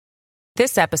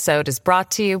This episode is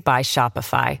brought to you by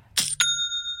Shopify.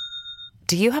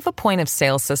 Do you have a point of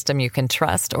sale system you can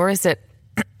trust, or is it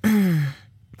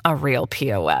a real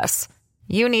POS?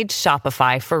 You need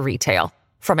Shopify for retail.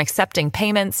 From accepting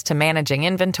payments to managing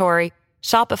inventory,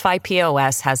 Shopify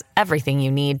POS has everything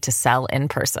you need to sell in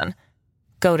person.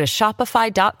 Go to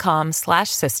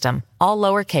shopify.com/system, all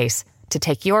lowercase, to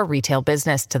take your retail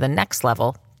business to the next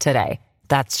level today.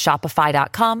 That's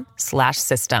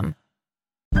shopify.com/system.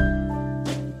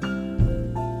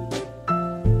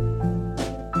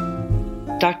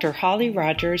 Dr. Holly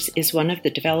Rogers is one of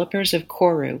the developers of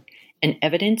Koru, an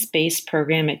evidence-based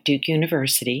program at Duke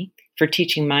University for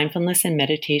teaching mindfulness and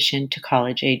meditation to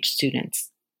college-age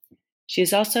students. She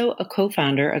is also a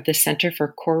co-founder of the Center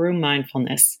for Koru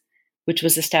Mindfulness, which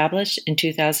was established in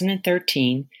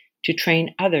 2013 to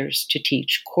train others to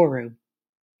teach Koru.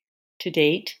 To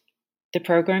date, the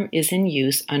program is in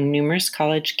use on numerous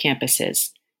college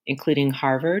campuses, including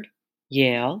Harvard,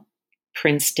 Yale,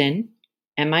 Princeton,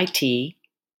 MIT,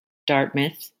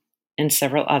 Dartmouth, and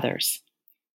several others.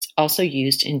 It's also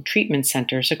used in treatment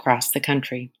centers across the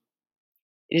country.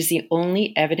 It is the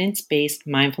only evidence-based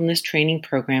mindfulness training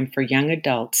program for young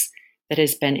adults that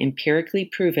has been empirically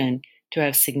proven to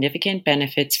have significant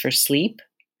benefits for sleep,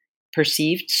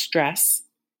 perceived stress,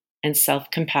 and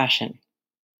self-compassion.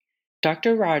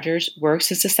 Dr. Rogers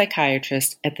works as a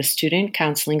psychiatrist at the Student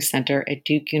Counseling Center at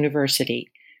Duke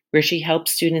University, where she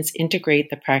helps students integrate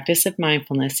the practice of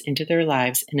mindfulness into their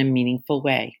lives in a meaningful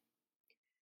way.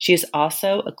 She is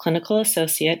also a clinical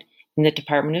associate in the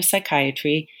Department of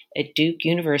Psychiatry at Duke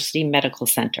University Medical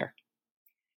Center.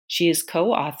 She is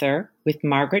co-author with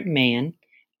Margaret Mahan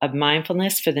of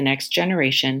Mindfulness for the Next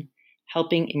Generation,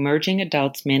 helping emerging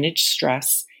adults manage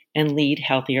stress and lead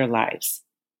healthier lives.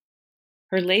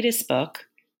 Her latest book,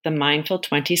 The Mindful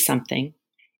 20-Something,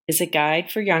 is a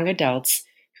guide for young adults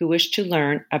who wish to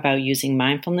learn about using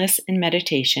mindfulness and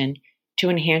meditation to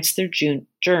enhance their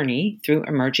journey through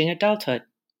emerging adulthood.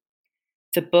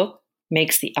 The book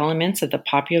makes the elements of the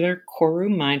popular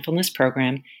Koru mindfulness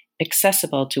program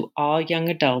accessible to all young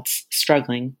adults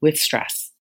struggling with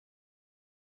stress.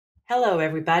 Hello,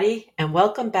 everybody, and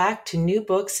welcome back to New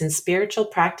Books in Spiritual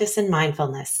Practice and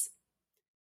Mindfulness.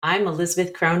 I'm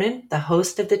Elizabeth Cronin, the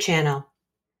host of the channel.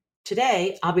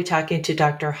 Today, I'll be talking to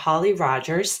Dr. Holly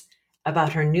Rogers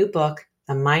about her new book,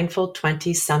 The Mindful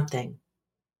 20-Something.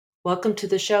 Welcome to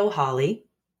the show, Holly.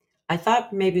 I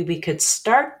thought maybe we could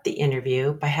start the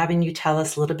interview by having you tell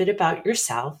us a little bit about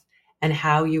yourself and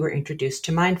how you were introduced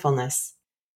to mindfulness.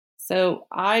 So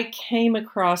I came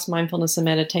across mindfulness and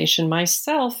meditation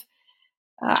myself.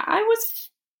 I was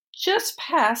just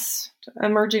past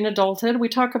emerging adulthood. We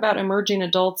talk about emerging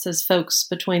adults as folks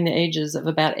between the ages of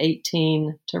about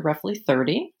 18 to roughly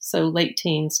 30, so late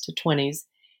teens to 20s.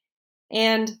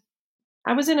 And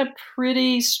I was in a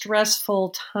pretty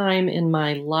stressful time in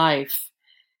my life.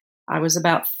 I was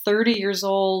about 30 years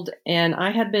old, and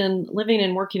I had been living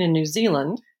and working in New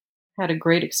Zealand, had a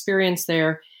great experience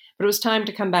there, but it was time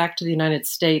to come back to the United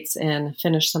States and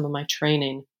finish some of my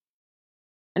training.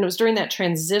 And it was during that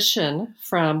transition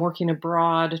from working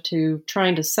abroad to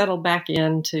trying to settle back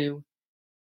into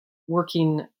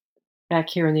working back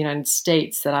here in the United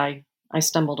States that I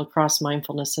stumbled across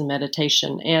mindfulness and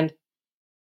meditation. And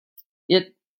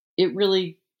it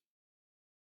really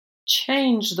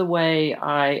changed the way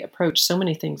I approach so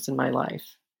many things in my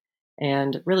life,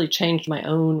 and really changed my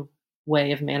own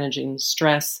way of managing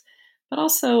stress, but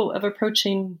also of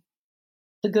approaching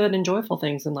the good and joyful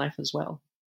things in life as well.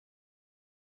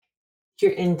 Here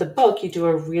in the book, you do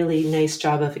a really nice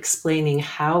job of explaining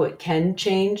how it can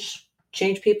change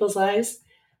people's lives.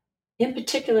 In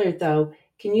particular, though,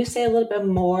 can you say a little bit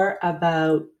more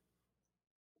about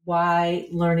why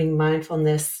learning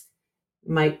mindfulness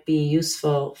might be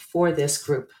useful for this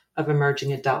group of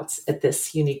emerging adults at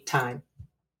this unique time?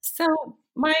 So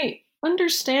my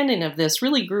understanding of this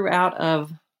really grew out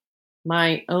of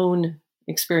my own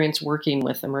experience working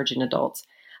with emerging adults.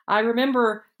 I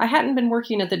remember I hadn't been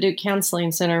working at the Duke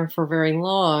Counseling Center for very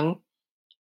long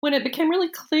when it became really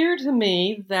clear to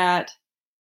me that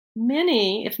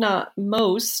many, if not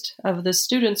most, of the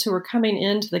students who were coming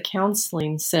into the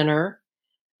counseling center,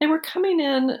 they were coming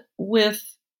in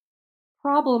with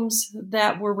problems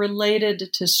that were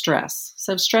related to stress,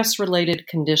 so stress-related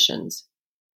conditions.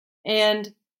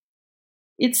 And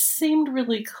it seemed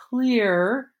really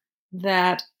clear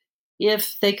that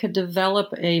if they could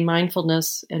develop a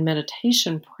mindfulness and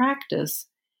meditation practice,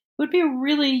 it would be a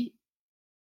really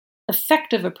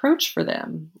effective approach for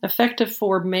them, effective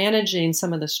for managing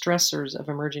some of the stressors of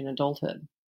emerging adulthood.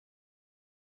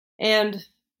 And,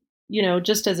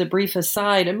 just as a brief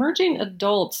aside, emerging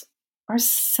adults are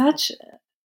such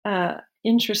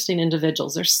interesting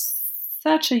individuals. They're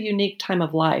such a unique time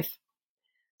of life.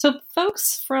 So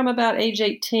folks from about age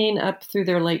 18 up through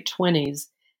their late 20s,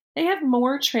 they have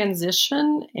more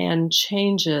transition and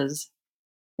changes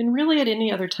than really at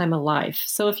any other time of life.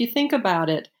 So if you think about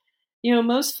it,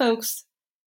 most folks,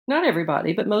 not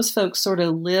everybody, but most folks sort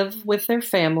of live with their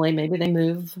family. Maybe they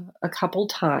move a couple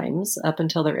times up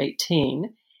until they're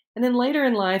 18. And then later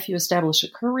in life, you establish a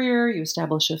career, you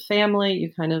establish a family,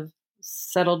 you kind of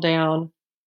settle down.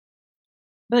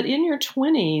 But in your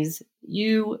 20s,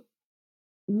 you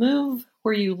move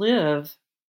where you live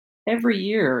every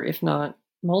year, if not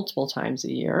multiple times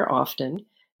a year, often.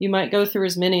 You might go through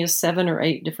as many as 7 or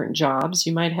 8 different jobs.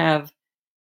 You might have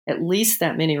at least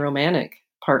that many romantic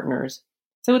partners.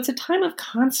 So it's a time of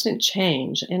constant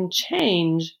change and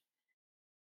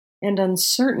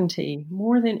uncertainty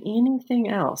more than anything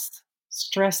else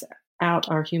stress out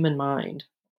our human mind.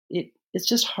 It's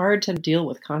just hard to deal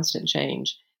with constant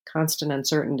change, constant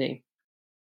uncertainty.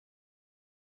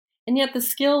 And yet the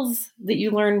skills that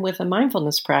you learn with a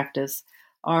mindfulness practice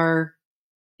are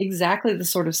exactly the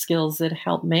sort of skills that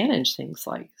help manage things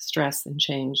like stress and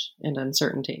change and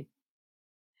uncertainty.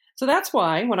 So that's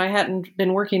why when I hadn't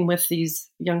been working with these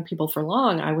young people for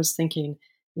long, I was thinking,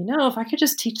 if I could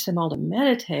just teach them all to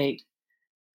meditate,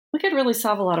 we could really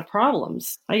solve a lot of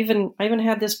problems. I even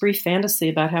had this brief fantasy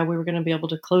about how we were going to be able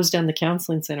to close down the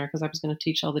counseling center because I was going to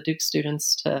teach all the Duke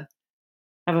students to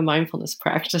have a mindfulness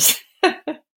practice.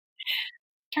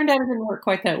 Turned out it didn't work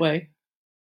quite that way.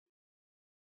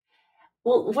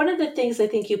 Well, one of the things I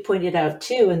think you pointed out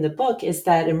too in the book is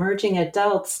that emerging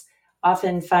adults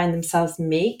often find themselves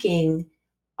making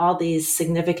all these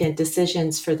significant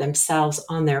decisions for themselves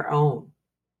on their own.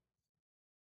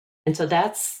 And so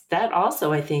that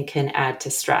also, I think, can add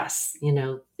to stress.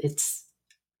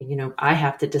 I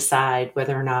have to decide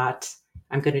whether or not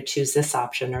I'm going to choose this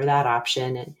option or that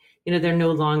option. And, they're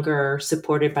no longer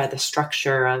supported by the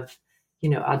structure of,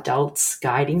 adults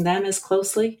guiding them as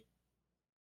closely.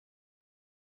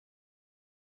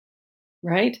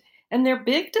 Right. And they're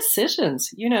big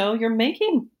decisions. You're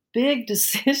making big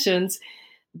decisions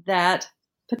that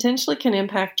potentially can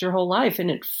impact your whole life. And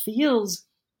it feels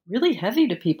really heavy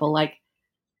to people. Like,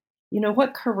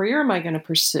 what career am I going to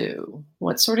pursue?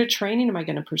 What sort of training am I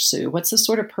going to pursue? What's the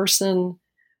sort of person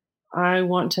I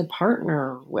want to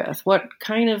partner with? What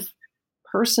kind of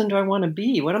person do I want to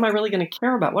be? What am I really going to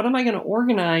care about? What am I going to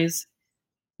organize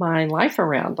my life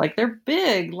around? Like, they're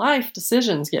big life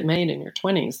decisions get made in your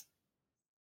 20s.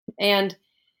 And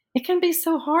it can be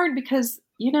so hard because,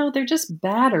 they're just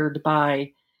battered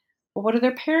by, well, what do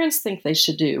their parents think they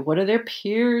should do? What do their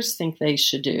peers think they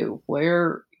should do?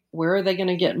 Where are they going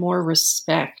to get more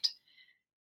respect?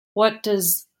 What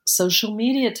does social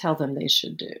media tell them they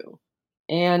should do?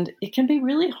 And it can be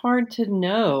really hard to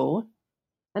know,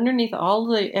 underneath all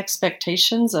the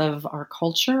expectations of our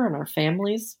culture and our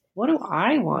families, what do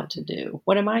I want to do?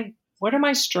 What are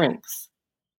my strengths?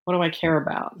 What do I care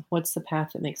about? What's the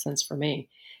path that makes sense for me?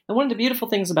 And one of the beautiful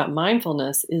things about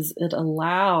mindfulness is it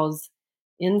allows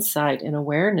insight and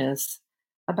awareness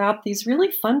about these really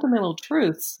fundamental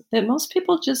truths that most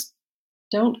people just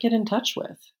don't get in touch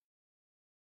with.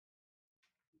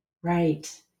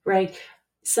 Right.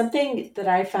 Something that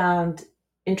I found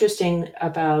interesting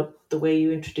about the way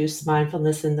you introduced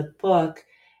mindfulness in the book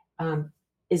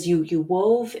is you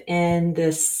wove in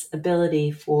this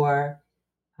ability for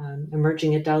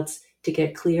emerging adults to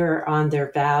get clearer on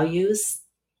their values.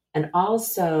 And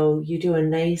also you do a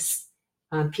nice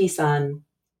piece on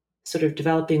sort of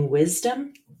developing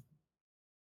wisdom.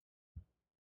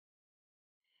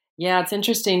 Yeah, it's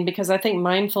interesting because I think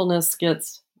mindfulness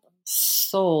gets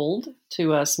sold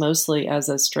to us mostly as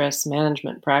a stress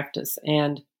management practice.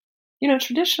 And,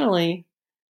 traditionally,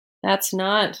 that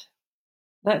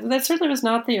certainly was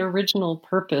not the original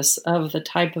purpose of the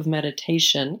type of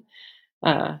meditation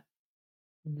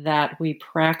that we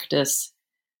practice.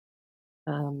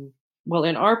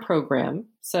 In our program,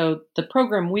 so the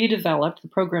program we developed, the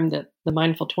program that the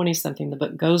Mindful 20-something, the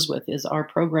book goes with, is our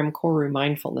program Koru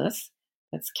Mindfulness.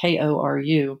 That's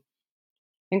KORU.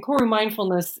 And Koru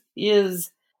Mindfulness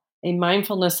is a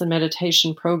mindfulness and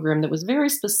meditation program that was very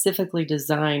specifically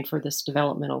designed for this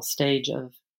developmental stage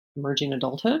of emerging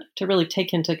adulthood to really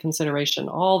take into consideration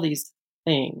all these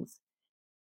things.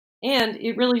 And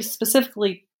it really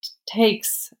specifically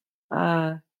takes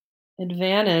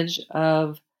advantage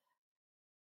of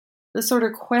the sort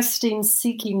of questing,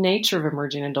 seeking nature of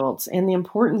emerging adults and the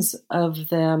importance of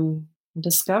them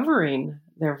discovering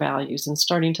their values and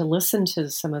starting to listen to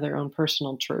some of their own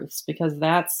personal truths, because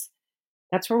that's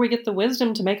that's where we get the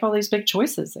wisdom to make all these big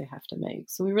choices they have to make.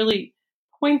 So we really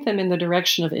point them in the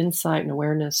direction of insight and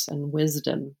awareness and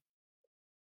wisdom.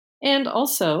 And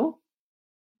also,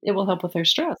 it will help with their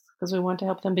stress because we want to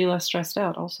help them be less stressed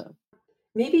out also.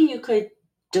 Maybe you could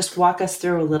just walk us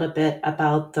through a little bit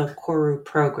about the Koru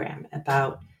program,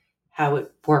 about how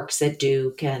it works at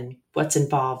Duke and what's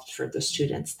involved for the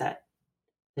students that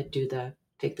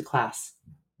take the class.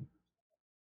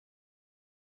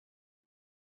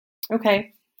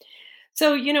 Okay.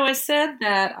 So, I said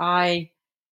that I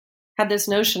had this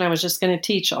notion I was just going to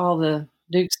teach all the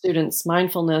Duke students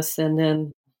mindfulness and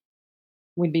then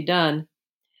we'd be done.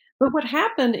 But what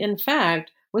happened, in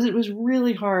fact, was it was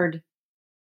really hard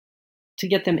to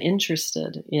get them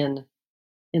interested in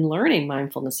learning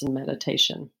mindfulness and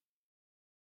meditation.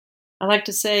 I like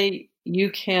to say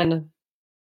you can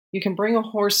bring a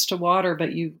horse to water,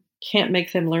 but you can't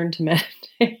make them learn to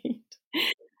meditate.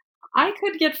 I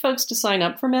could get folks to sign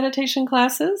up for meditation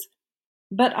classes,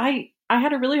 but I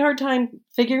had a really hard time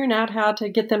figuring out how to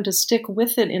get them to stick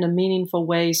with it in a meaningful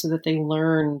way so that they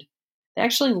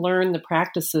actually learned the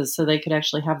practices so they could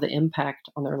actually have the impact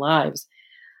on their lives.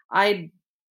 I'd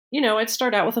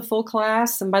start out with a full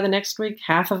class, and by the next week,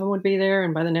 half of them would be there,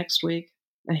 and by the next week,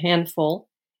 a handful.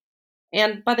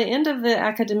 And by the end of the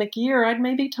academic year, I'd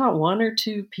maybe taught one or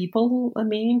two people a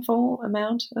meaningful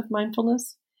amount of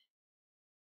mindfulness.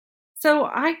 So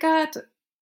I got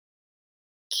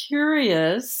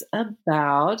curious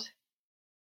about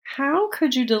how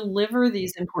could you deliver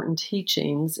these important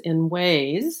teachings in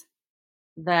ways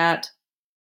that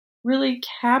really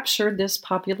captured this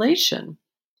population.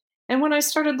 And when I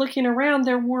started looking around,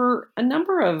 there were a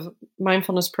number of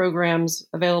mindfulness programs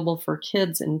available for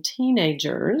kids and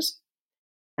teenagers,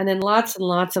 and then lots and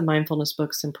lots of mindfulness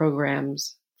books and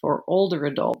programs for older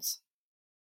adults.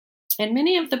 And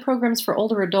many of the programs for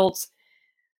older adults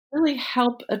really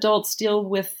help adults deal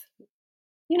with,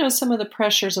 some of the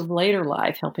pressures of later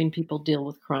life, helping people deal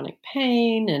with chronic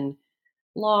pain and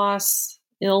loss,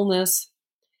 illness.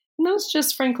 And those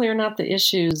just frankly are not the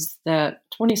issues that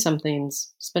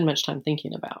 20-somethings spend much time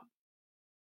thinking about.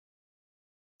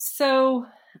 So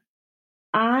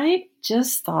I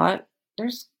just thought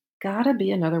there's got to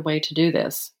be another way to do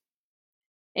this.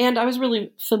 And I was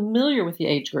really familiar with the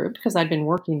age group because I'd been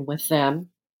working with them,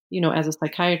 as a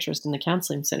psychiatrist in the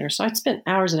counseling center. So I'd spent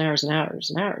hours and hours and hours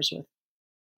and hours with,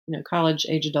 college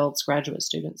age adults, graduate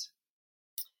students.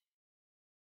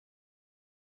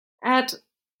 At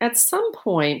some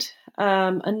point,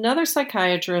 another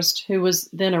psychiatrist who was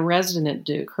then a resident at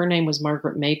Duke, her name was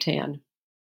Margaret Maytan.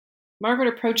 Margaret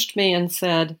approached me and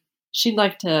said she'd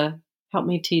like to help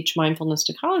me teach mindfulness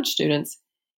to college students.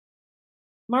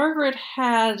 Margaret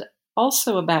had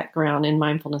also a background in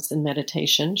mindfulness and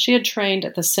meditation. She had trained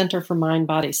at the Center for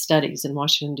Mind-Body Studies in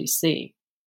Washington, D.C.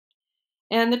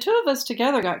 And the two of us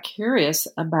together got curious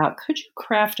about, could you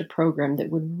craft a program that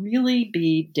would really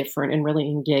be different and really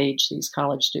engage these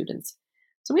college students?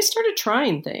 So we started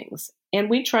trying things, and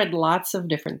we tried lots of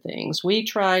different things. We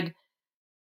tried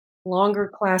longer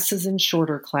classes and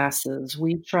shorter classes.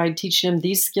 We tried teaching them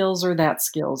these skills or that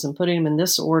skills and putting them in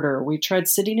this order. We tried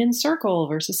sitting in circle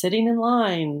versus sitting in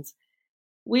lines.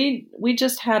 We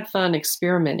just had fun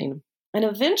experimenting. And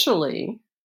eventually,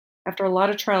 after a lot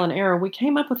of trial and error, we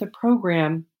came up with a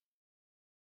program.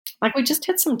 Like, we just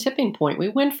hit some tipping point. We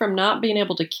went from not being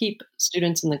able to keep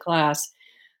students in the class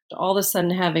to all of a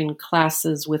sudden having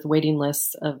classes with waiting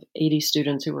lists of 80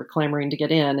 students who were clamoring to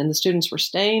get in. And the students were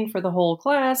staying for the whole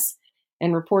class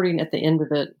and reporting at the end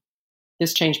of it,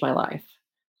 this changed my life.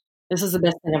 This is the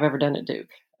best thing I've ever done at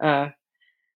Duke.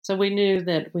 So we knew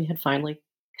that we had finally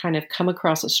kind of come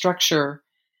across a structure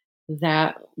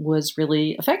that was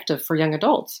really effective for young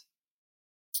adults.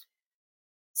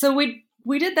 So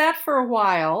we did that for a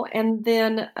while, and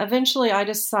then eventually I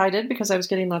decided, because I was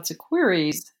getting lots of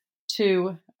queries,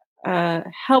 to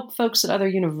help folks at other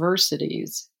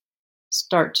universities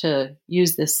start to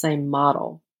use this same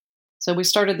model. So we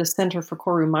started the Center for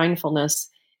Koru Mindfulness,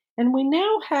 and we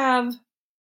now have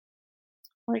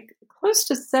like close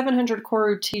to 700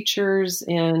 Koru teachers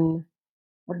in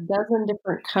a dozen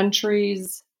different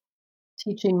countries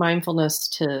teaching mindfulness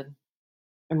to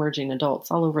emerging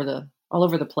adults all over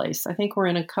the place. I think we're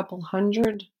in a couple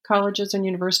hundred colleges and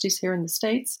universities here in the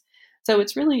States. So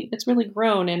it's really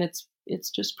grown, and it's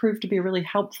just proved to be a really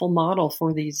helpful model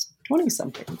for these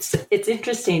 20-somethings. It's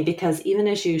interesting because even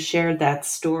as you shared that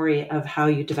story of how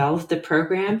you developed the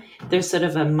program, there's sort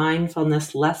of a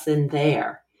mindfulness lesson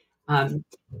there. I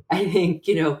think,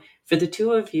 for the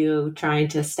two of you trying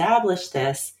to establish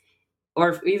this,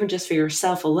 or even just for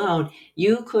yourself alone,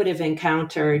 you could have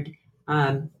encountered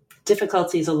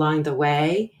difficulties along the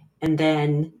way and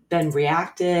then been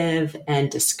reactive and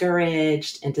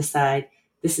discouraged and decide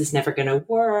this is never going to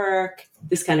work.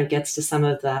 This kind of gets to some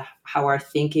of the how our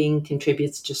thinking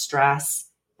contributes to stress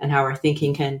and how our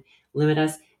thinking can limit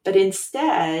us. But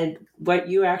instead, what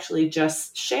you actually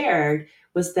just shared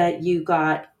was that you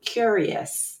got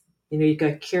curious. You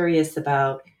got curious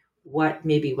about what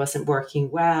maybe wasn't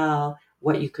working well,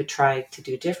 what you could try to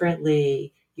do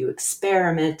differently. You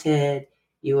experimented,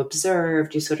 you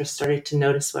observed, you sort of started to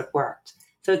notice what worked.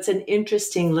 So it's an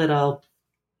interesting little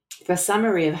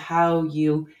summary of how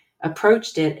you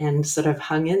approached it and sort of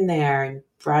hung in there and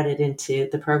brought it into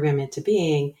the program into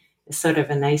being is sort of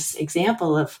a nice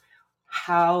example of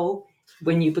how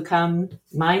when you become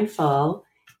mindful,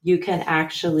 you can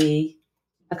actually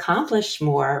accomplish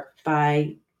more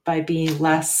by being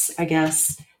less, I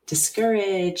guess,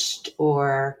 discouraged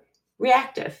or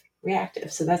reactive.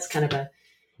 So that's kind of a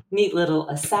neat little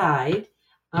aside.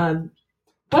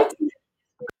 What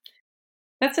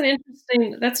That's an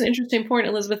interesting point,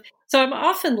 Elizabeth. So I'm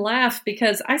often laugh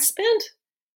because I spent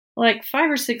like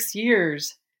 5 or 6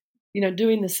 years,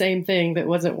 doing the same thing that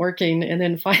wasn't working. And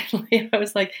then finally I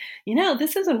was like,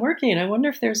 this isn't working. I wonder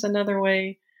if there's another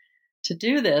way to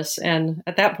do this. And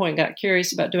at that point got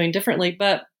curious about doing differently.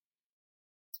 But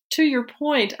to your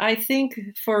point, I think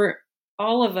for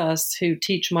all of us who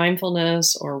teach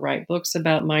mindfulness or write books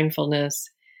about mindfulness,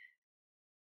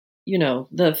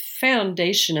 the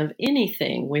foundation of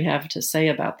anything we have to say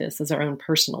about this is our own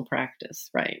personal practice,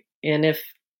 right? And if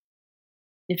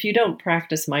you don't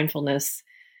practice mindfulness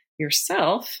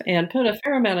yourself and put a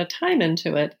fair amount of time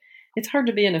into it, it's hard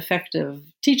to be an effective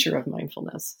teacher of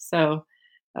mindfulness. So,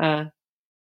 and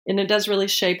it does really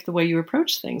shape the way you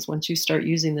approach things. Once you start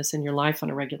using this in your life on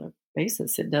a regular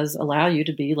basis, it does allow you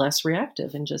to be less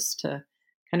reactive and just to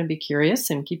kind of be curious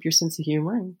and keep your sense of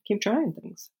humor and keep trying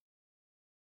things.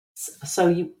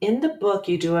 So in the book,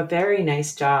 you do a very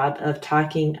nice job of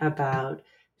talking about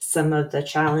some of the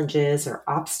challenges or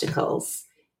obstacles.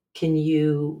 Can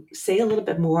you say a little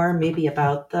bit more maybe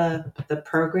about the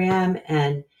program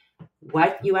and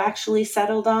what you actually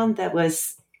settled on that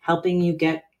was helping you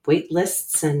get wait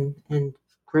lists and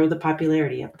grow the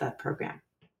popularity of the program?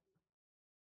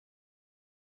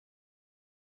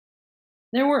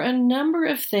 There were a number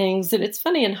of things that it's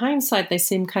funny in hindsight, they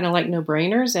seem kind of like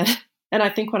no-brainers. And I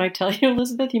think when I tell you,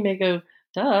 Elizabeth, you may go,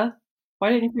 duh, why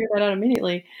didn't you figure that out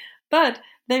immediately? But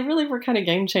they really were kind of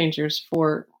game changers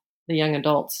for the young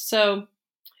adults. So,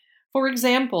 for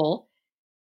example,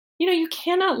 you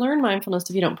cannot learn mindfulness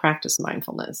if you don't practice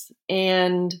mindfulness.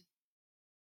 And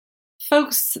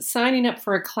folks signing up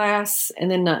for a class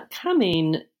and then not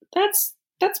coming, that's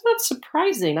not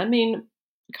surprising. I mean,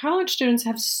 college students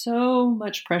have so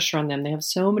much pressure on them. They have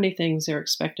so many things they're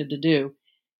expected to do.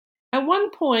 At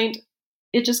one point,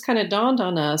 it just kind of dawned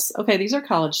on us, okay, these are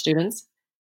college students.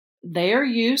 They are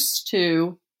used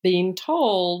to being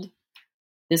told,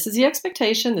 this is the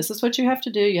expectation. This is what you have to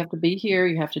do. You have to be here.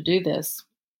 You have to do this.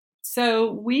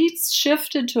 So we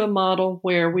shifted to a model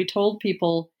where we told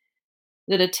people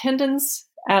that attendance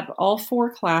at all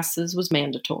 4 classes was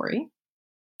mandatory.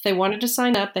 If they wanted to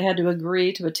sign up, they had to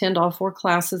agree to attend all 4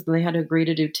 classes, and they had to agree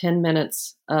to do 10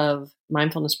 minutes of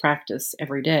mindfulness practice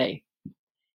every day.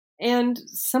 And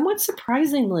somewhat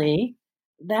surprisingly,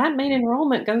 that made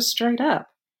enrollment go straight up.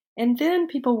 And then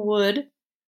people would,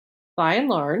 by and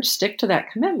large, stick to that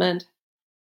commitment,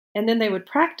 and then they would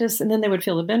practice, and then they would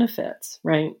feel the benefits,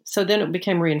 right? So then it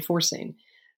became reinforcing.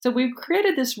 So we've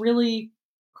created this really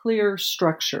clear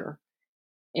structure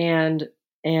and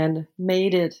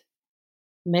made it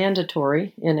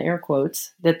mandatory, in air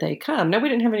quotes, that they come. Now, we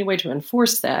didn't have any way to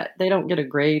enforce that. They don't get a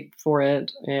grade for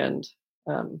it. And,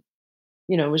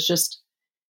 it was just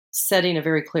setting a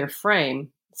very clear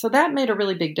frame. So that made a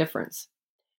really big difference.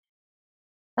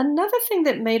 Another thing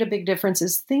that made a big difference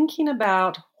is thinking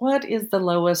about what is the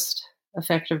lowest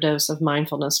effective dose of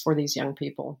mindfulness for these young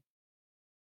people.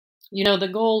 The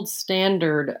gold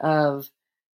standard of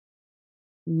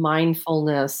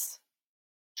mindfulness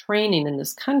training in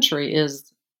this country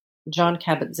is Jon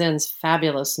Kabat-Zinn's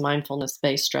fabulous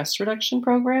mindfulness-based stress reduction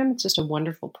program. It's just a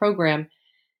wonderful program.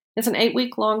 It's an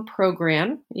 8-week-long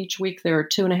program. Each week there are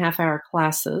 2.5-hour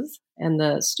classes, and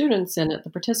the students in it, the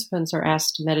participants, are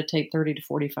asked to meditate 30 to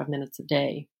 45 minutes a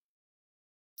day.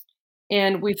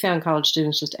 And we found college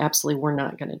students just absolutely were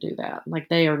not going to do that. Like,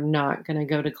 they are not going to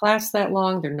go to class that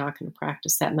long. They're not going to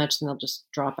practice that much, and they'll just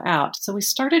drop out. So we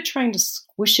started trying to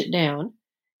squish it down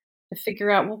to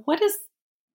figure out, well, what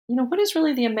is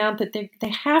really the amount that they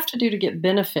have to do to get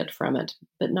benefit from it,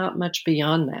 but not much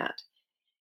beyond that.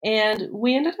 And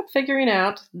we ended up figuring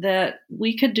out that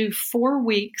we could do 4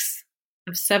 weeks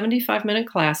of 75-minute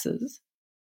classes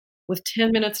with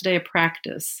 10 minutes a day of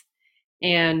practice.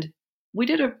 And we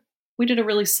did a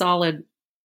really solid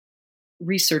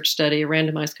research study, a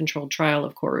randomized controlled trial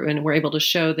of Koru, and we're able to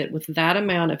show that with that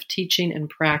amount of teaching and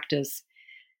practice,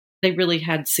 they really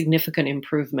had significant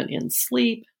improvement in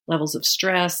sleep, levels of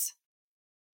stress,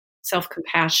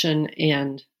 self-compassion,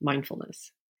 and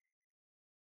mindfulness.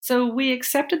 So we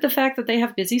accepted the fact that they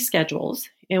have busy schedules,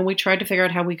 and we tried to figure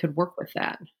out how we could work with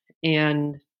that.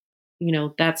 And,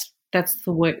 that's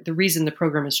the reason the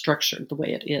program is structured the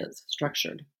way it is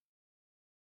structured.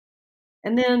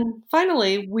 And then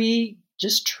finally, we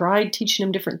just tried teaching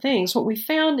them different things. What we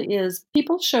found is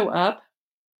people show up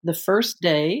the first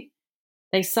day,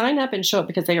 they sign up and show up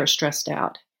because they are stressed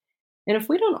out. And if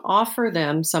we don't offer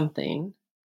them something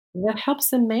that helps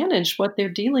them manage what they're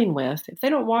dealing with, if they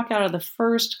don't walk out of the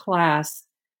first class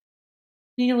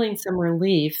feeling some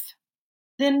relief,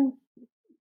 then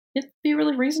it'd be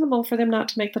really reasonable for them not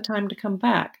to make the time to come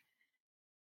back.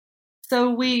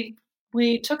 So we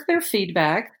took their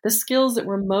feedback. The skills that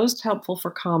were most helpful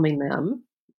for calming them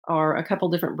are a couple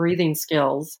different breathing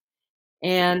skills.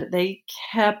 And they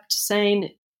kept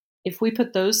saying, if we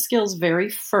put those skills very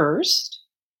first,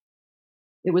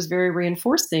 it was very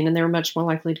reinforcing, and they were much more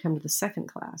likely to come to the second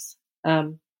class.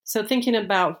 So thinking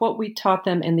about what we taught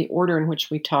them and the order in which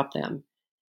we taught them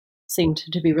seemed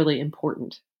to be really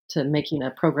important to making a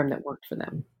program that worked for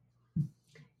them.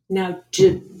 Now,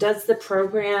 does the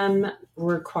program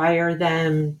require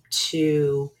them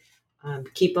to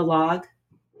keep a log,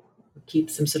 keep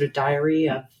some sort of diary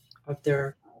of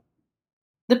their...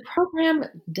 The program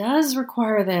does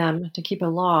require them to keep a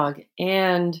log,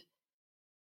 and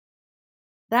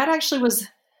that actually was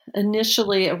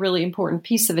initially a really important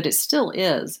piece of it. It still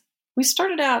is. We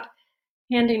started out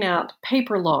handing out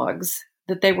paper logs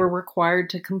that they were required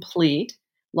to complete,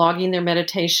 logging their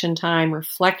meditation time,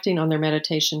 reflecting on their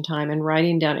meditation time, and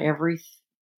writing down every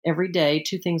day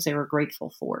 2 things they were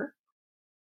grateful for.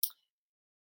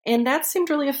 And that seemed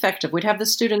really effective. We'd have the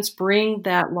students bring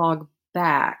that log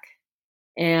back,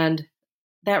 and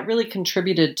that really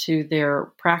contributed to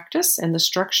their practice and the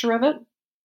structure of it.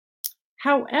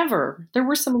 However, there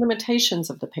were some limitations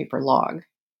of the paper log.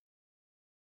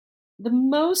 The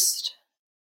most,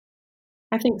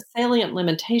 I think, salient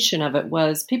limitation of it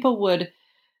was people would,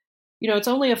 it's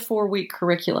only a 4-week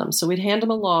curriculum. So we'd hand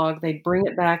them a log, they'd bring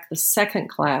it back the second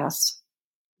class.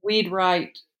 We'd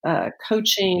write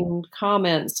coaching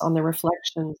comments on the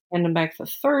reflections, hand them back the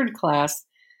third class.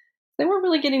 They weren't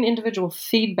really getting individual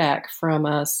feedback from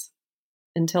us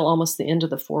until almost the end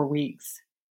of the 4 weeks.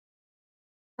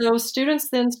 So students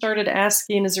then started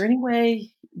asking, is there any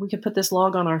way we could put this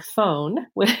log on our phone?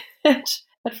 Which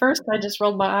at first I just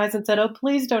rolled my eyes and said, oh,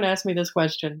 please don't ask me this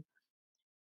question.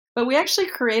 But we actually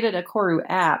created a Koru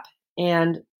app,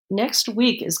 and next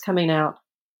week is coming out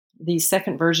the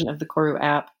second version of the Koru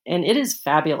app, and it is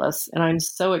fabulous, and I'm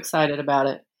so excited about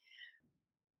it.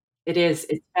 It is.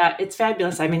 It's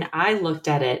fabulous. I mean, I looked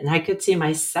at it and I could see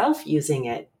myself using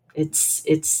it.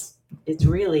 It's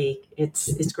really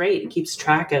great. It keeps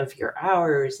track of your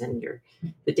hours and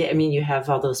the day. I mean, you have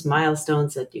all those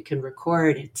milestones that you can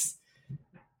record.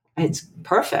 It's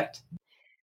perfect.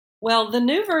 Well, the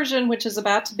new version, which is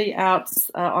about to be out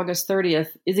August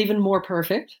 30th, is even more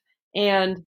perfect.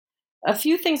 And a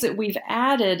few things that we've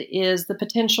added is the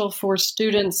potential for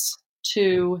students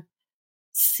to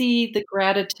see the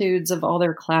gratitudes of all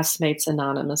their classmates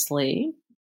anonymously,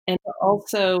 and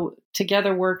also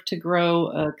together work to grow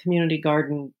a community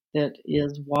garden that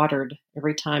is watered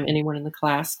every time anyone in the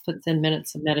class puts in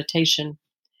minutes of meditation.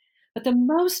 But the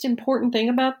most important thing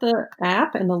about the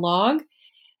app and the log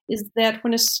is that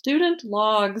when a student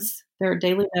logs their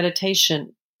daily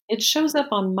meditation, it shows up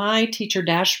on my teacher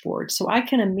dashboard, so I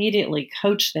can immediately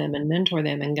coach them and mentor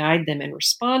them and guide them and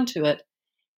respond to it.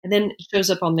 And then it shows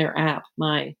up on their app,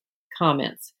 my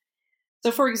comments.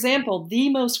 So for example, the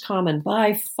most common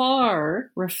by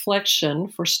far reflection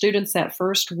for students that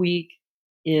first week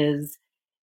is,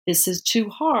 this is too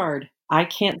hard. I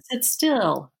can't sit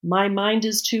still. My mind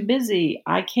is too busy.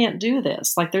 I can't do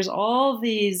this. Like there's all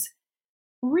these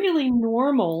really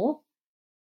normal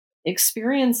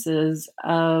experiences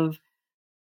of,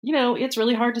 it's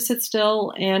really hard to sit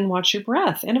still and watch your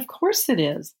breath. And of course it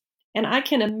is. And I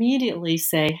can immediately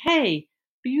say, hey,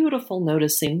 beautiful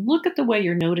noticing. Look at the way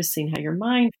you're noticing how your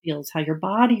mind feels, how your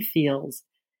body feels.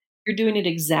 You're doing it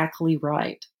exactly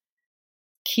right.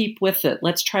 Keep with it.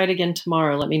 Let's try it again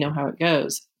tomorrow. Let me know how it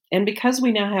goes. And because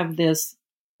we now have this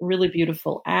really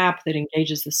beautiful app that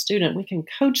engages the student, we can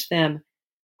coach them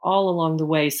all along the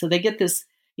way. So they get this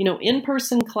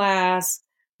in-person class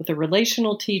with a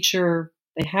relational teacher.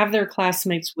 They have their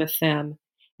classmates with them.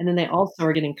 And then they also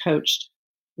are getting coached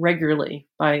regularly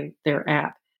by their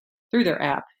app, through their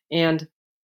app. And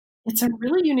it's a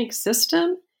really unique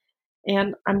system.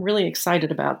 And I'm really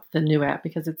excited about the new app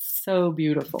because it's so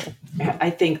beautiful.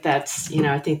 I think that's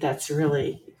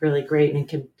really, really great and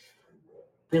can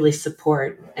really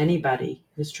support anybody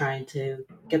who's trying to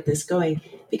get this going,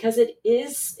 because it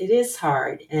is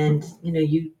hard. And,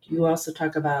 you also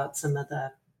talk about some of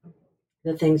the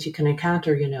things you can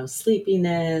encounter,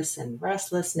 sleepiness and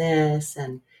restlessness.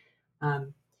 And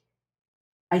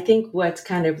I think what's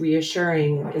kind of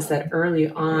reassuring is that early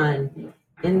on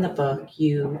in the book,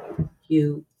 you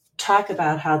talk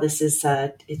about how this is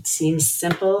it seems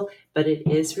simple, but it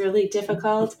is really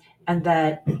difficult, and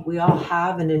that we all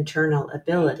have an internal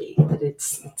ability, that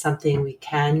it's something we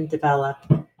can develop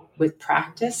with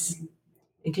practice.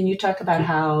 And can you talk about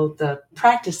how the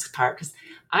practice part, because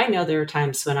I know there are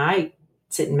times when I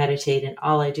sit and meditate and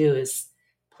all I do is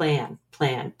plan,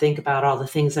 think about all the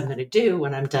things I'm going to do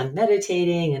when I'm done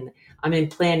meditating, and I'm in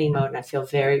planning mode and I feel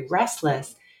very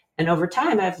restless. And over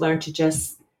time, I've learned to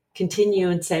just continue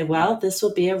and say, well, this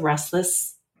will be a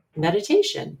restless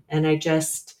meditation. And I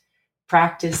just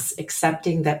practice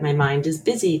accepting that my mind is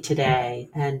busy today.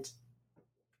 And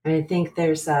I think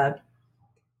there's a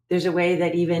way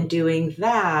that even doing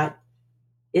that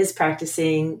is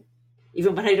practicing,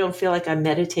 even when I don't feel like I'm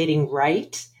meditating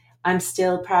right, I'm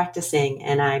still practicing,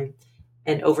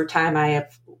 and over time I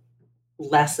have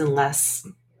less and less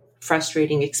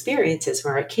frustrating experiences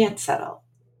where I can't settle.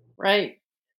 Right.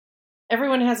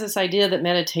 Everyone has this idea that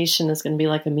meditation is going to be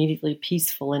like immediately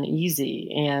peaceful and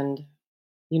easy. And,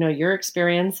 your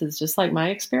experience is just like my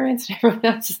experience and everyone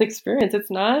else's experience. It's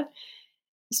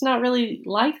not really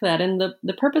like that. And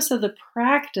the purpose of the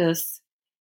practice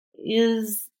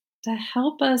is to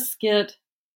help us get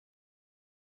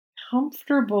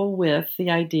comfortable with the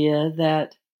idea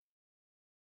that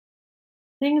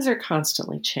things are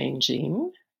constantly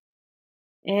changing,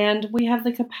 and we have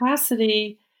the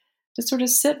capacity to sort of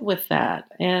sit with that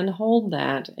and hold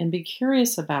that and be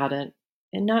curious about it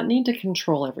and not need to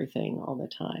control everything all the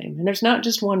time. And there's not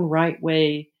just one right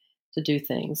way to do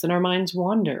things, and our minds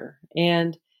wander.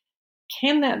 And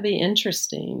can that be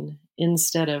interesting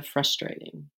instead of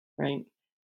frustrating, right?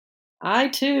 I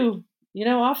too,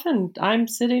 often I'm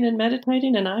sitting and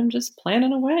meditating and I'm just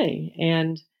planning away.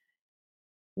 And,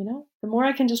 the more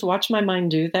I can just watch my mind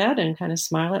do that and kind of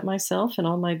smile at myself and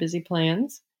all my busy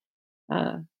plans,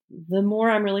 the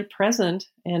more I'm really present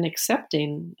and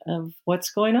accepting of what's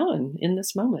going on in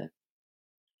this moment.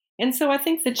 And so I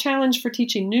think the challenge for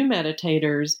teaching new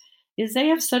meditators is they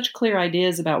have such clear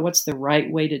ideas about what's the right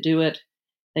way to do it.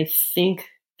 They think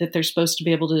that they're supposed to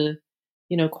be able to,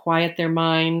 quiet their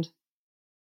mind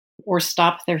or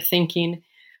stop their thinking.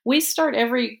 We start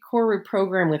every Koru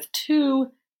program with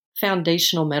 2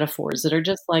 foundational metaphors that are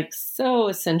just like so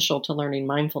essential to learning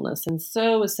mindfulness and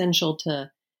so essential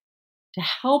to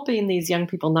helping these young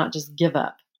people not just give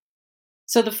up.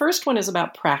 So the first one is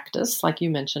about practice, like you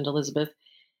mentioned, Elizabeth,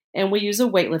 and we use a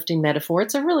weightlifting metaphor.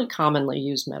 It's a really commonly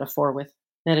used metaphor with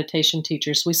meditation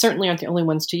teachers. We certainly aren't the only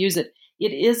ones to use it.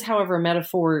 It is, however, a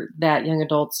metaphor that young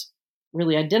adults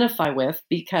really identify with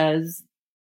because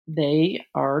they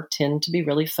tend to be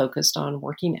really focused on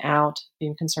working out,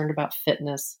 being concerned about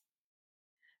fitness.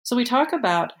 So we talk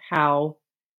about how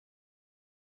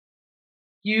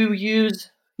you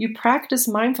practice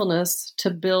mindfulness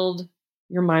to build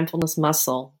your mindfulness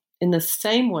muscle in the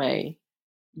same way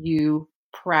you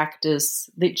practice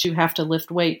that you have to lift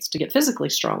weights to get physically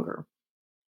stronger.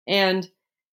 And,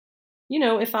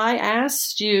 if I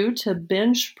asked you to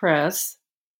bench press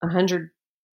 100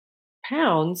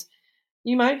 pounds,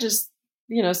 you might just,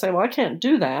 say, well, I can't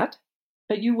do that.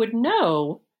 But you would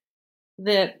know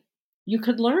that you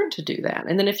could learn to do that.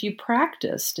 And then if you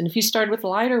practiced and if you started with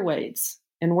lighter weights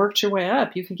and worked your way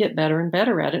up, you could get better and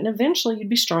better at it. And eventually you'd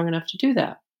be strong enough to do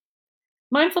that.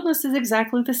 Mindfulness is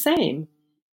exactly the same.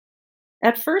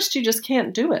 At first, you just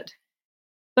can't do it.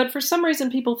 But for some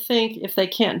reason, people think if they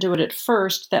can't do it at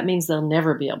first, that means they'll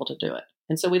never be able to do it.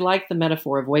 And so we like the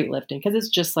metaphor of weightlifting because it's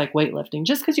just like weightlifting.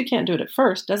 Just because you can't do it at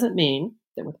first doesn't mean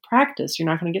that with practice, you're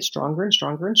not going to get stronger and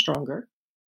stronger and stronger.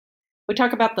 We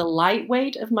talk about the light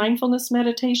weight of mindfulness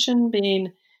meditation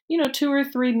being, 2 or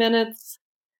 3 minutes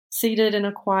seated in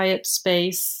a quiet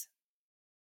space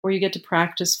where you get to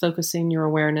practice focusing your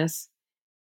awareness.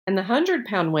 And the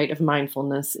 100-pound weight of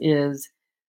mindfulness is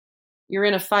you're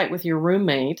in a fight with your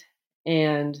roommate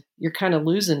and you're kind of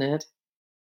losing it.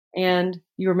 And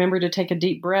you remember to take a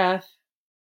deep breath,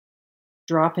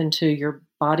 drop into your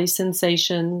body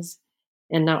sensations,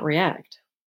 and not react.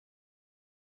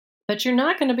 But you're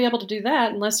not going to be able to do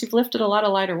that unless you've lifted a lot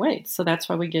of lighter weights. So that's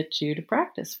why we get you to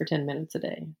practice for 10 minutes a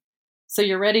day. So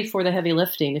you're ready for the heavy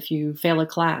lifting if you fail a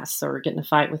class or get in a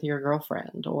fight with your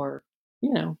girlfriend or,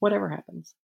 whatever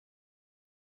happens.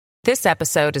 This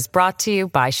episode is brought to you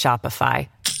by Shopify.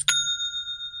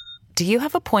 Do you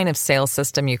have a point of sale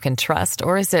system you can trust,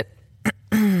 or is it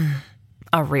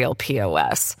a real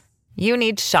POS? You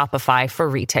need Shopify for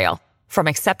retail. From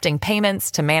accepting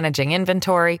payments to managing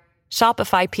inventory,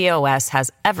 Shopify POS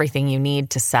has everything you need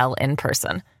to sell in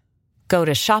person. Go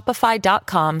to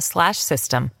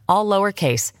shopify.com/system, all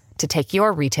lowercase, to take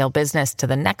your retail business to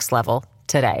the next level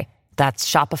today. That's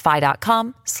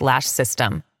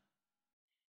shopify.com/system.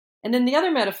 And then the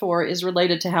other metaphor is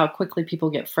related to how quickly people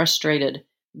get frustrated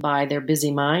by their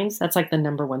busy minds. That's like the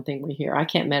number one thing we hear. I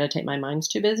can't meditate. My mind's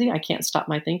too busy. I can't stop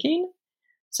my thinking.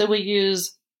 So we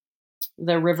use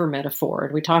the river metaphor.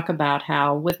 And we talk about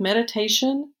how with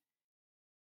meditation,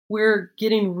 we're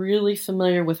getting really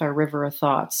familiar with our river of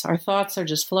thoughts. Our thoughts are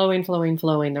just flowing, flowing,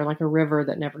 flowing. They're like a river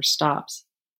that never stops.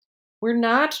 We're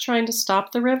not trying to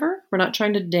stop the river. We're not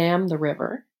trying to dam the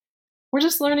river. We're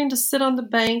just learning to sit on the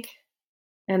bank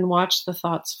and watch the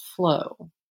thoughts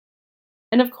flow.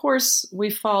 And of course, we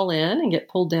fall in and get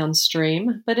pulled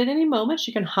downstream, but at any moment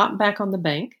you can hop back on the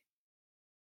bank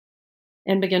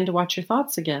and begin to watch your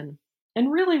thoughts again.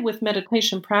 And really with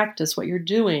meditation practice, what you're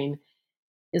doing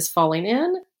is falling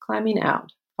in, climbing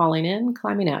out, falling in,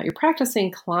 climbing out. You're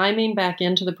practicing climbing back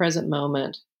into the present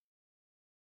moment,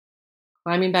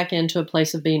 climbing back into a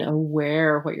place of being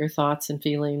aware of what your thoughts and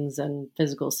feelings and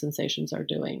physical sensations are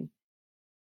doing.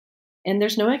 And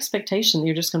there's no expectation that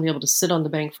you're just going to be able to sit on the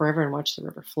bank forever and watch the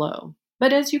river flow.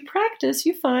 But as you practice,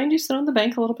 you find you sit on the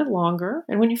bank a little bit longer.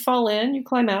 And when you fall in, you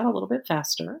climb out a little bit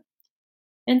faster.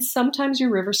 And sometimes your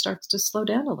river starts to slow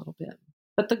down a little bit.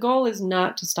 But the goal is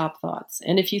not to stop thoughts.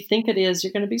 And if you think it is,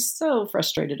 you're going to be so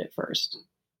frustrated at first.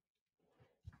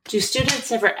 Do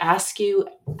students ever ask you,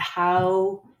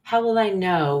 how will I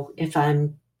know if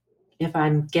I'm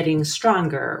getting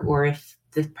stronger, or if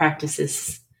the practice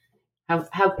is,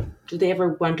 how do they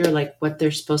ever wonder like what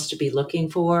they're supposed to be looking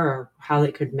for or how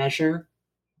they could measure?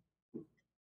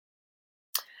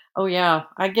 Oh yeah,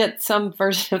 I get some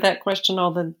version of that question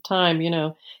all the time.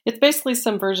 It's basically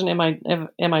some version. Am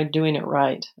I doing it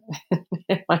right?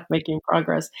 Am I making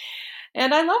progress?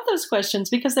 And I love those questions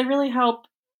because they really help.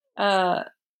 They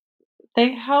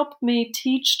help me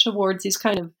teach towards these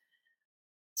kind of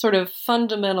sort of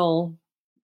fundamental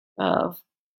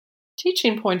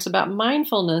teaching points about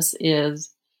mindfulness.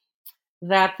 Is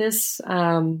that this?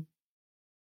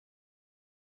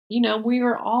 We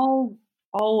are all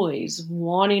always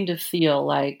wanting to feel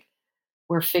like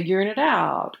we're figuring it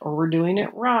out, or we're doing it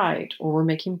right, or we're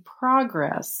making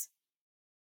progress.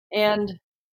 And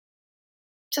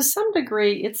to some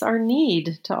degree, it's our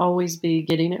need to always be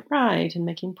getting it right and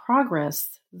making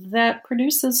progress that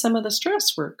produces some of the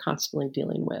stress we're constantly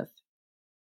dealing with.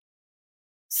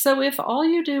 So if all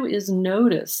you do is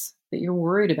notice that you're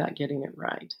worried about getting it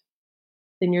right,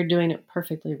 then you're doing it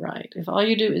perfectly right. If all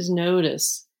you do is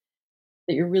notice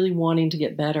that you're really wanting to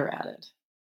get better at it,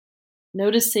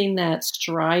 noticing that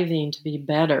striving to be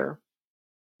better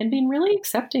and being really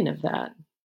accepting of that,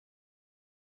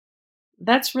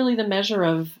 that's really the measure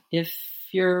of if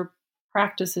your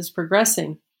practice is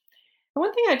progressing. And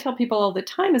one thing I tell people all the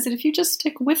time is that if you just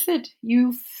stick with it,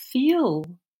 you feel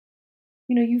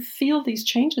these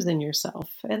changes in yourself.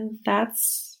 And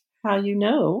that's how you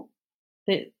know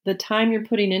that the time you're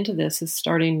putting into this is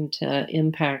starting to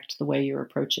impact the way you're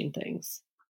approaching things.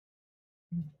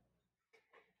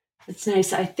 It's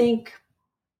nice. I think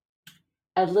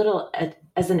as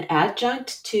an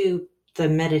adjunct to the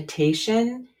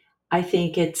meditation, I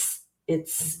think it's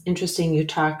interesting. You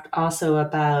talked also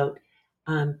about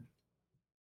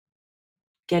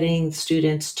getting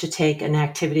students to take an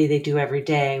activity they do every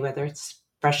day, whether it's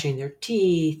brushing their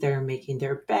teeth or making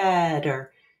their bed,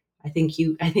 or I think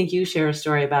you share a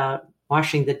story about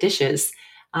washing the dishes,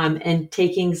 and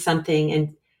taking something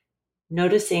and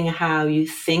noticing how you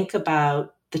think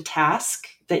about the task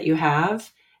that you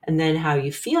have and then how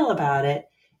you feel about it,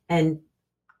 and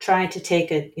trying to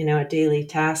take a daily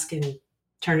task and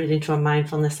turn it into a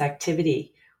mindfulness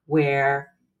activity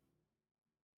where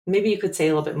maybe you could say a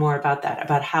little bit more about that,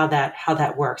 about how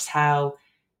that works, how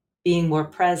being more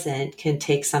present can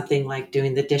take something like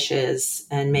doing the dishes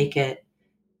and make it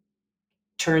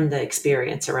turn the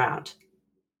experience around.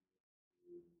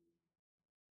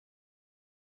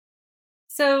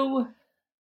 So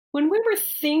when we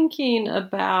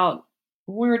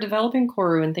were developing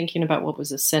Koru and thinking about what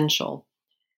was essential,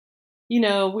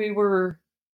 we were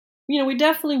we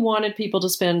definitely wanted people to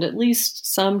spend at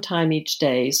least some time each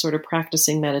day sort of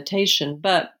practicing meditation,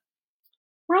 but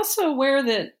we're also aware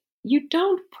that you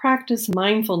don't practice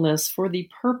mindfulness for the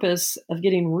purpose of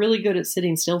getting really good at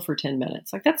sitting still for 10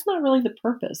 minutes. Like, that's not really the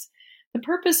purpose. The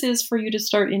purpose is for you to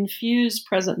start infuse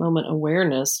present moment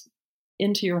awareness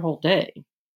into your whole day.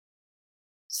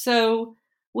 So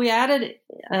we added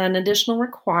an additional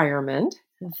requirement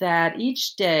that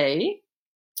each day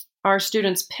our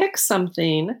students pick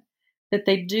something that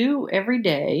they do every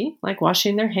day, like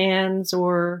washing their hands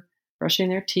or brushing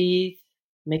their teeth,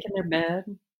 making their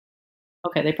bed.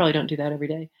 Okay, they probably don't do that every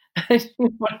day. You know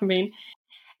what I mean?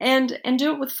 And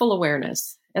do it with full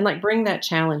awareness and like bring that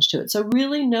challenge to it. So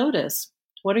really notice,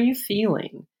 what are you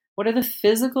feeling? What are the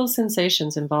physical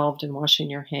sensations involved in washing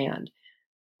your hand?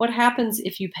 What happens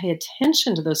if you pay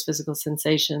attention to those physical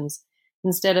sensations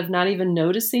instead of not even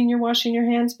noticing you're washing your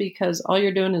hands, because all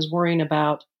you're doing is worrying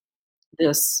about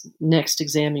this next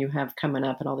exam you have coming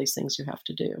up and all these things you have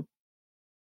to do.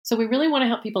 So we really want to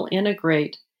help people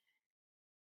integrate,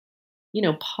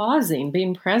 pausing,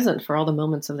 being present for all the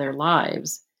moments of their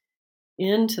lives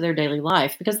into their daily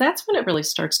life, because that's when it really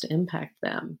starts to impact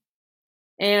them.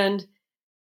 And,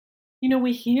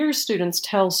 we hear students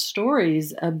tell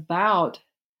stories about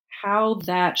how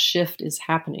that shift is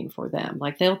happening for them.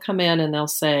 Like, they'll come in and they'll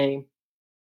say,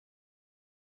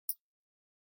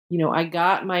 I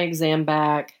got my exam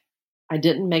back. I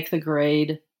didn't make the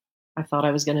grade I thought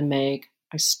I was going to make.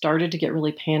 I started to get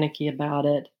really panicky about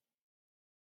it.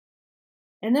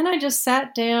 And then I just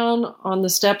sat down on the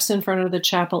steps in front of the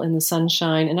chapel in the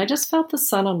sunshine, and I just felt the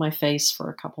sun on my face for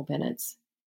a couple minutes.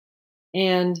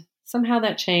 And somehow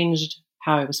that changed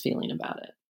how I was feeling about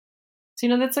it.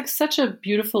 So, that's like such a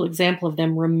beautiful example of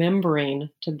them remembering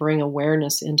to bring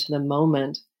awareness into the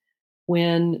moment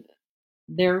when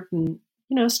they're,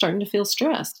 starting to feel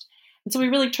stressed. And so we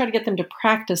really try to get them to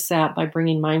practice that by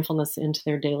bringing mindfulness into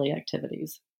their daily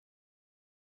activities.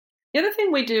 The other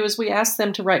thing we do is we ask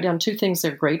them to write down 2 things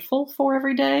they're grateful for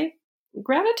every day.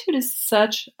 Gratitude is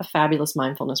such a fabulous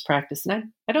mindfulness practice.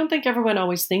 And I don't think everyone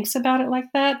always thinks about it like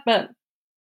that, but,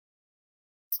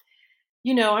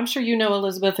 I'm sure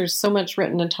Elizabeth, there's so much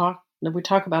written and we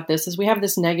talk about this, is we have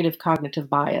this negative cognitive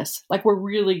bias. Like, we're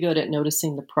really good at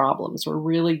noticing the problems. We're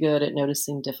really good at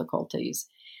noticing difficulties.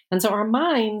 And so our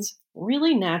minds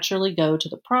really naturally go to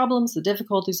the problems, the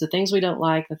difficulties, the things we don't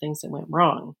like, the things that went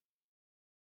wrong.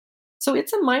 So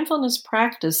it's a mindfulness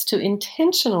practice to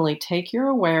intentionally take your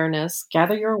awareness,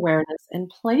 gather your awareness,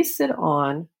 and place it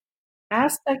on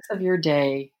aspects of your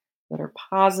day that are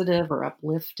positive or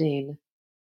uplifting,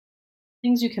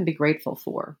 things you can be grateful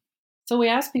for. So we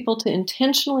ask people to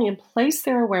intentionally place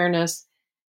their awareness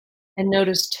and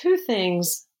notice 2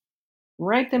 things,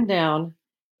 write them down,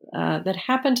 that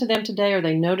happened to them today or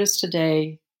they noticed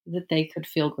today that they could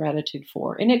feel gratitude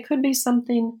for. And it could be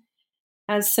something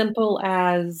as simple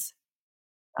as,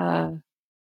 the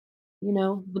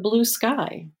blue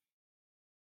sky.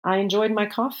 I enjoyed my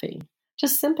coffee.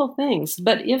 Just simple things.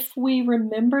 But if we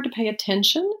remember to pay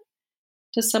attention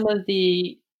to some of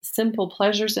the simple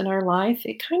pleasures in our life,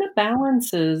 it kind of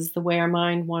balances the way our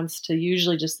mind wants to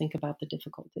usually just think about the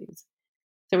difficulties.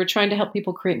 So we're trying to help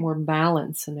people create more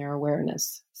balance in their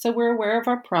awareness. So we're aware of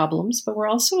our problems, but we're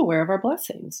also aware of our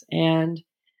blessings. And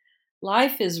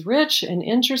life is rich and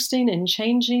interesting and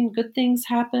changing. Good things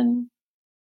happen.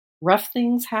 Rough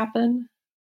things happen.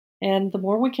 And the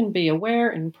more we can be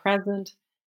aware and present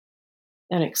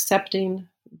and accepting,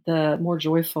 the more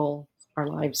joyful our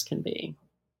lives can be.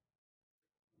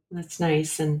 That's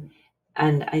nice. And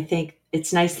I think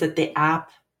it's nice that the app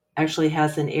actually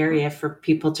has an area for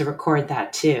people to record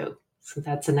that too. So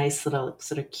that's a nice little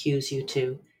sort of cues you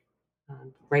to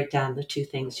write down the 2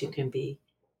 things you can be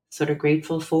sort of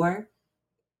grateful for.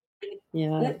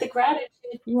 Yeah. The gratitude.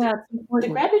 Yeah, it's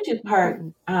important. The gratitude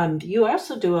part, you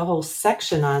also do a whole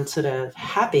section on sort of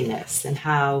happiness and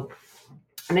how,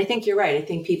 and I think you're right. I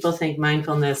think people think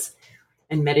mindfulness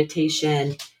and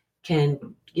meditation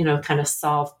can, kind of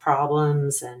solve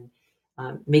problems and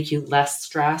make you less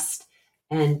stressed.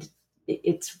 And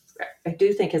I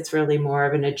do think it's really more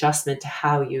of an adjustment to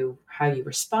how you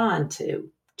respond to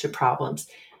problems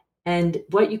and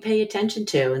what you pay attention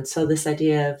to. And so this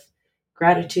idea of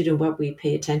gratitude and what we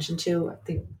pay attention to, I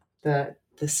think the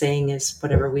saying is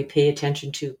whatever we pay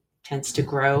attention to tends to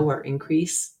grow or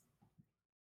increase.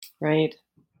 Right.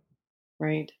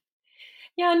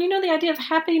 Yeah, and the idea of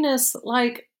happiness,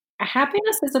 like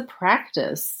happiness is a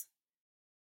practice.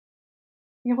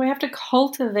 We have to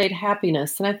cultivate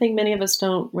happiness. And I think many of us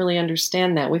don't really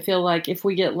understand that. We feel like if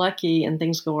we get lucky and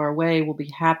things go our way, we'll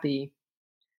be happy.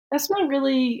 That's not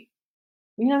really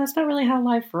that's not really how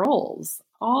life rolls.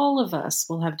 All of us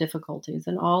will have difficulties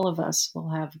and all of us will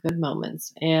have good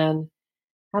moments. And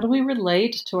how do we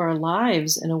relate to our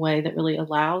lives in a way that really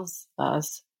allows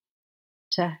us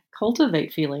to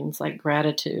cultivate feelings like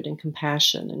gratitude and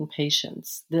compassion and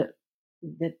patience? That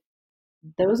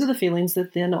those are the feelings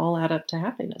that then all add up to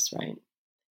happiness, right?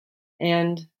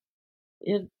 And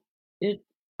it it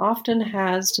often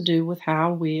has to do with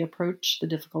how we approach the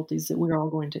difficulties that we're all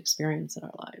going to experience in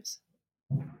our lives.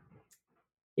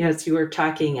 As you were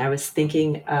talking, I was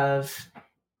thinking of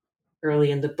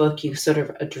early in the book, you sort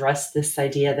of addressed this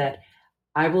idea that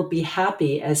I will be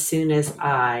happy as soon as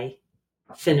I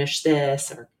finish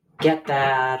this or get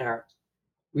that or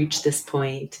reach this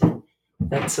point. And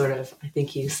that sort of, I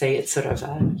think you say it's sort of,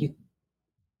 you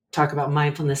talk about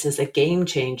mindfulness as a game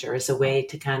changer, as a way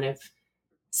to kind of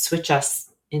switch us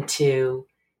into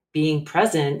being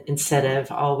present instead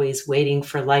of always waiting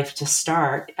for life to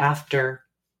start after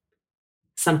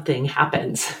something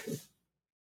happens.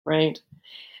 Right.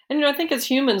 And I think as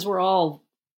humans, we're all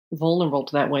vulnerable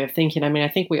to that way of thinking. I mean, I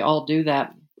think we all do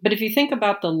that. But if you think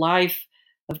about the life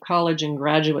of college and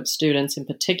graduate students in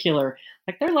particular,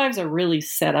 like their lives are really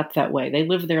set up that way. They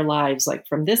live their lives like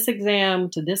from this exam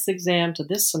to this exam to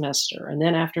this semester, and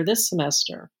then after this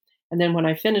semester, and then when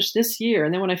I finish this year,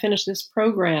 and then when I finish this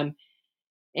program.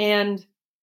 And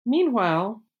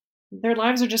meanwhile, their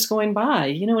lives are just going by,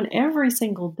 and every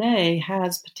single day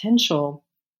has potential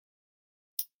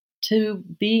to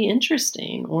be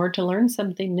interesting or to learn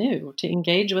something new, to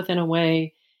engage with in a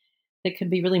way that could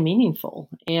be really meaningful.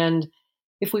 And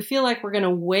if we feel like we're going to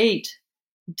wait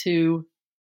to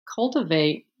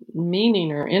cultivate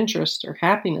meaning or interest or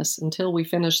happiness until we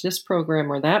finish this program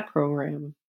or that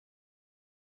program,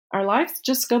 our lives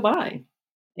just go by.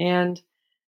 And,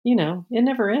 it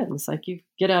never ends. Like you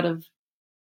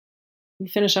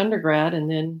finish undergrad and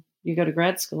then you go to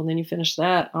grad school and then you finish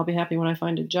that. I'll be happy when I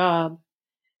find a job.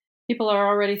 People are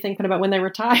already thinking about when they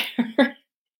retire.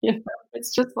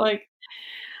 It's just like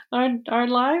our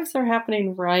lives are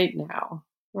happening right now,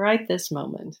 right this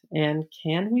moment. And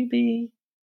can we be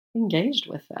engaged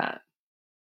with that?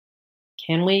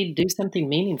 Can we do something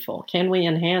meaningful? Can we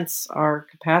enhance our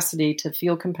capacity to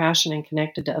feel compassion and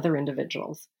connected to other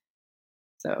individuals?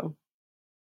 So,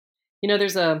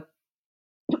 there's a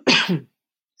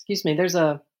excuse me, there's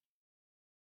a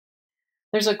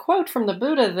quote from the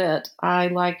Buddha that I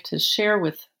like to share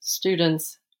with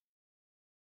students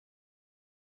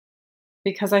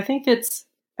because I think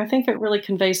it really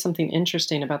conveys something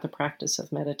interesting about the practice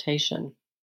of meditation.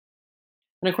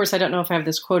 And of course, I don't know if I have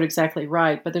this quote exactly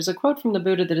right, but there's a quote from the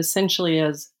Buddha that essentially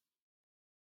is,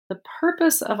 "The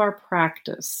purpose of our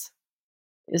practice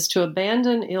is to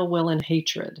abandon ill will and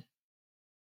hatred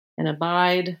and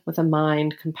abide with a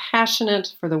mind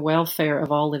compassionate for the welfare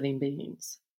of all living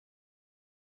beings."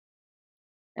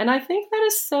 And I think that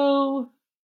is so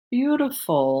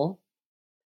beautiful.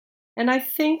 And I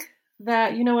think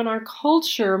that, in our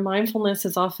culture, mindfulness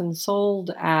is often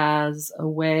sold as a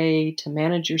way to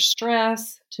manage your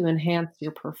stress, to enhance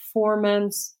your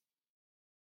performance,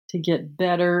 to get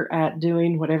better at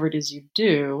doing whatever it is you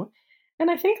do. And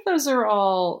I think those are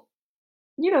all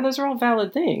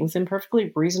valid things and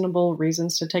perfectly reasonable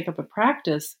reasons to take up a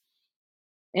practice.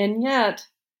 And yet,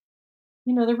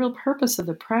 the real purpose of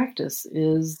the practice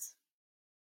is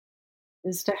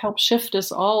to help shift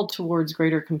us all towards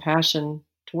greater compassion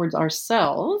towards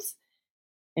ourselves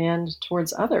and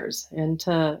towards others, and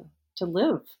to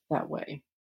live that way.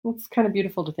 It's kind of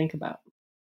beautiful to think about.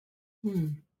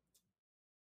 It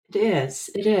is.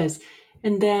 It is.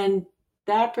 And then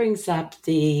that brings up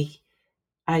the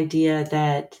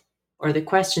idea or the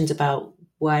questions about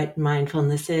what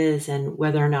mindfulness is and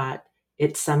whether or not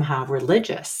it's somehow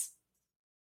religious.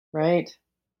 Right.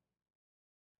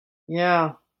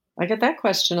 Yeah. I get that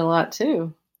question a lot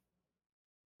too.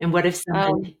 And what if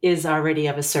someone is already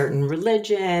of a certain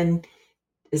religion?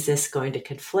 Is this going to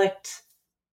conflict?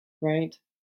 Right.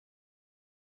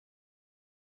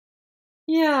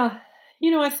 Yeah.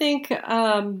 I think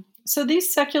so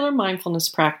these secular mindfulness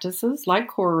practices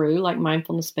like Koru, like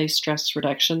mindfulness-based stress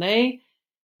reduction, they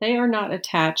are not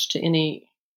attached to any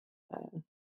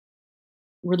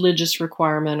religious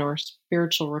requirement or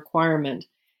spiritual requirement.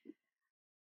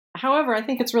 However, I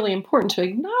think it's really important to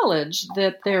acknowledge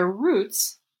that their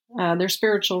roots, their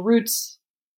spiritual roots,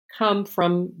 come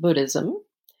from Buddhism,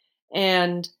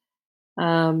 and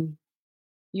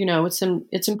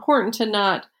it's important to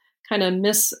not kind of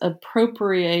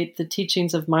misappropriate the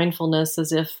teachings of mindfulness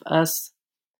as if us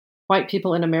white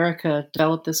people in America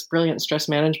developed this brilliant stress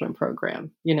management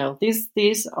program.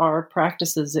 These are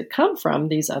practices that come from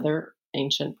these other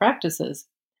ancient practices.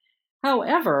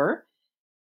 However,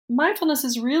 mindfulness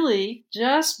is really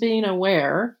just being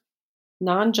aware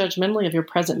non-judgmentally of your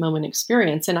present moment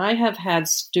experience. And I have had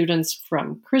students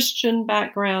from Christian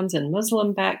backgrounds and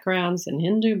Muslim backgrounds and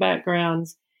Hindu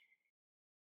backgrounds.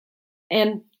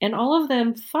 And all of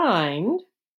them find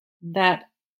that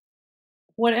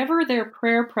whatever their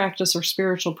prayer practice or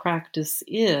spiritual practice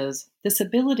is, this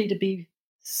ability to be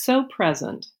so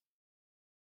present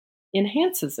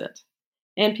enhances it.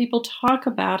 And people talk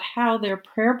about how their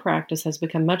prayer practice has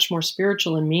become much more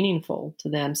spiritual and meaningful to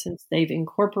them since they've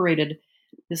incorporated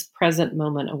this present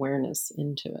moment awareness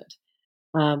into it.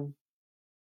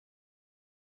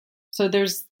 So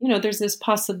there's this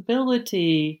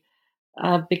possibility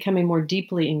of becoming more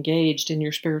deeply engaged in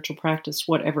your spiritual practice,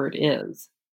 whatever it is,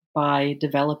 by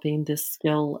developing this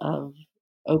skill of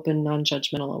open,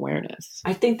 non-judgmental awareness.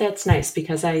 I think that's nice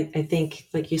because I think,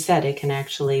 like you said, it can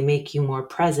actually make you more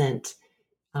present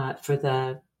for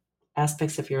the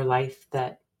aspects of your life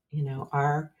that,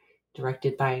 are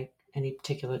directed by any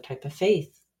particular type of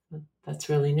faith. That's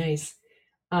really nice.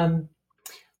 One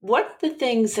of the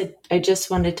things that I just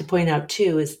wanted to point out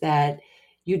too is that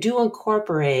you do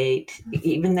incorporate,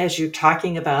 even as you're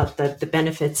talking about the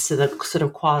benefits to the sort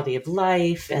of quality of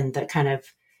life and the kind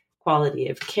of quality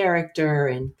of character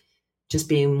and just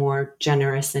being more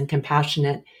generous and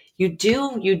compassionate, you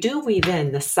do weave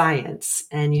in the science,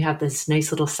 and you have this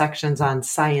nice little sections on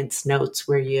science notes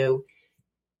where you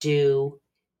do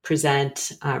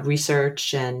present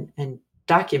research and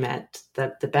document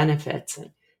the benefits and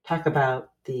talk about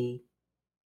the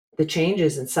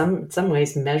changes, in some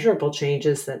ways measurable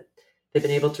changes that they've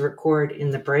been able to record in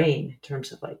the brain in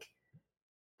terms of like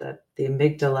the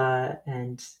amygdala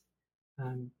and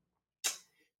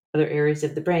other areas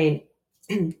of the brain.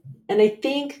 And I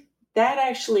think that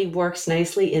actually works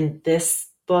nicely in this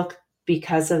book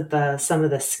because of some of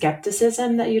the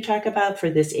skepticism that you talk about for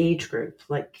this age group.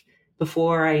 Like,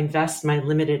 before I invest my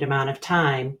limited amount of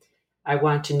time, I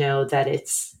want to know that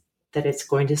it's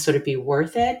going to sort of be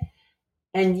worth it.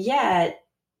 And yet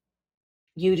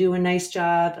you do a nice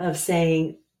job of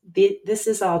saying this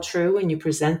is all true and you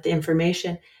present the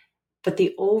information, but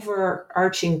the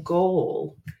overarching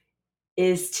goal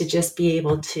is to just be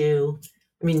able to,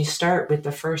 you start with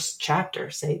the first chapter,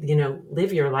 say,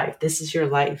 live your life. This is your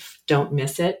life. Don't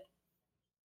miss it.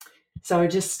 So I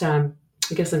guess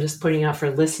I'm just pointing out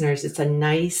for listeners, it's a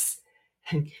nice,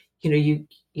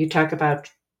 you talk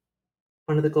about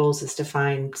one of the goals is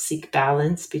to seek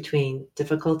balance between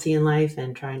difficulty in life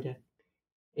and trying to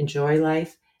enjoy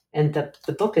life. And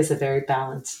the book is a very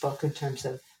balanced book in terms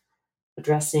of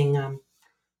addressing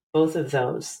both of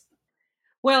those.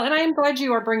 Well, and I am glad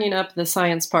you are bringing up the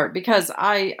science part because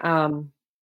I,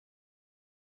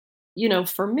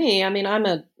 for me, I'm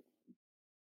a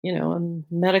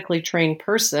medically trained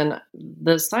person.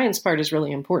 The science part is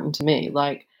really important to me.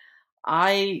 Like,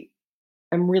 I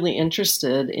am really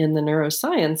interested in the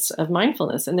neuroscience of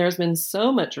mindfulness, and there's been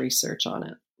so much research on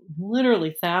it,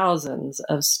 literally thousands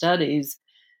of studies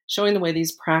showing the way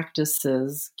these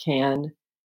practices can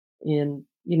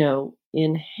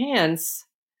enhance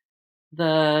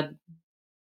the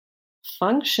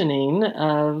functioning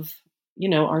of,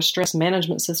 our stress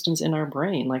management systems in our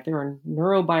brain. Like, there are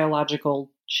neurobiological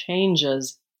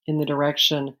changes in the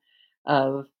direction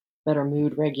of better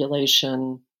mood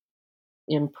regulation,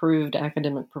 improved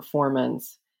academic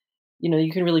performance.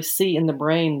 You can really see in the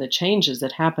brain the changes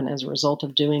that happen as a result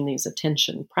of doing these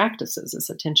attention practices, this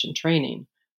attention training.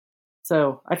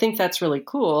 So I think that's really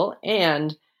cool.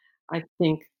 And I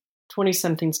think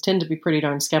 20-somethings tend to be pretty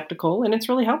darn skeptical, and it's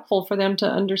really helpful for them to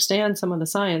understand some of the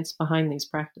science behind these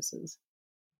practices.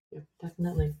 Yeah,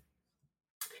 definitely.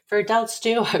 For adults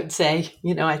too, I would say,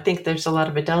 I think there's a lot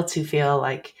of adults who feel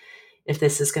like if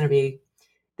this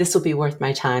will be worth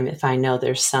my time if I know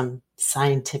there's some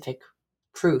scientific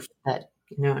proof that,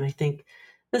 and I think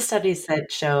the studies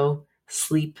that show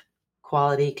sleep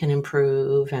quality can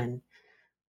improve and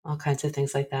all kinds of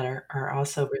things like that are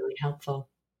also really helpful.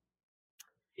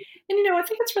 And, I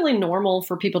think it's really normal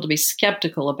for people to be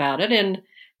skeptical about it. And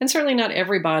certainly not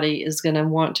everybody is going to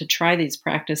want to try these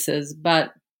practices.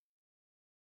 But,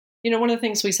 one of the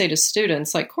things we say to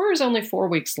students, like, core is only 4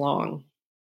 weeks long.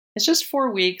 It's just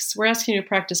 4 weeks. We're asking you to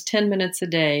practice 10 minutes a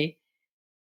day.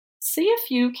 See if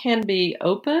you can be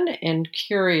open and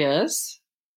curious.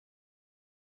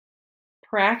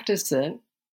 Practice it.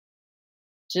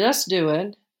 Just do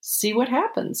it. See what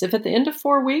happens. If at the end of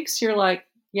 4 weeks you're like,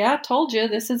 yeah, I told you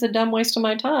this is a dumb waste of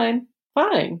my time,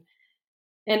 fine.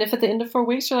 And if at the end of 4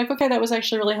 weeks you're like, okay, that was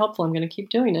actually really helpful, I'm going to keep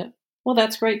doing it, well,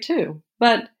 that's great too.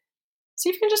 But see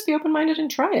if you can just be open-minded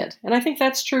and try it. And I think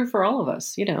that's true for all of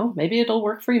us. Maybe it'll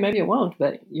work for you, maybe it won't,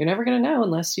 but you're never going to know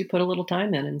unless you put a little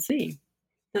time in and see.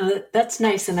 No, that's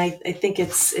nice. And I think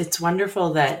it's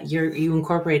wonderful that you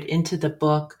incorporate into the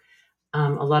book a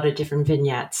lot of different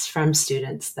vignettes from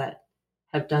students that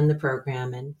have done the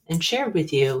program and shared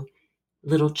with you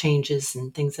little changes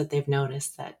and things that they've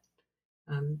noticed, that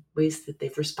ways that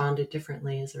they've responded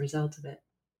differently as a result of it.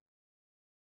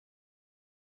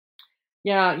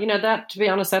 Yeah, that, to be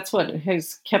honest, that's what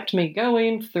has kept me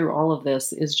going through all of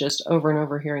this, is just over and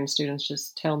over hearing students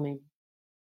just tell me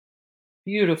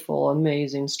beautiful,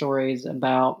 amazing stories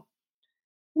about,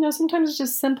 sometimes it's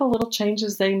just simple little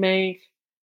changes they make,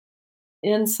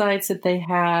 insights that they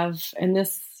have, and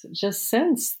this just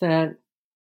sense that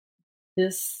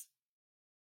this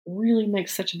really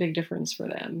makes such a big difference for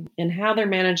them in how they're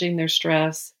managing their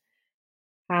stress,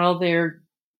 how they're,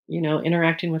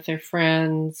 interacting with their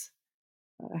friends,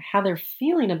 how they're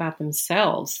feeling about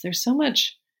themselves. There's so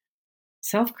much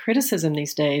self-criticism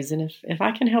these days. And if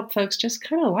I can help folks just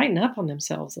kind of lighten up on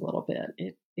themselves a little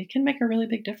bit, it can make a really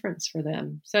big difference for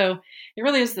them. So it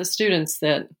really is the students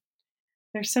that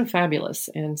they're so fabulous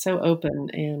and so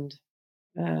open, and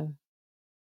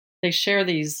they share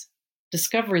these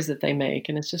discoveries that they make,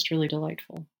 and it's just really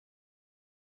delightful.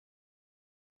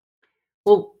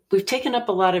 Well, we've taken up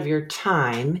a lot of your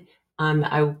time.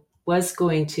 I was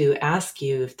going to ask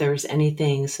you if there was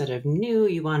anything sort of new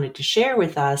you wanted to share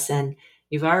with us, and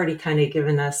you've already kind of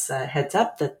given us a heads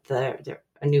up that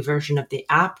a new version of the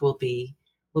app will be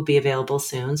available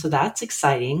soon. So that's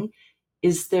exciting.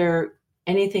 Is there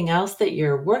anything else that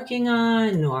you're working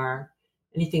on, or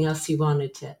anything else you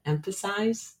wanted to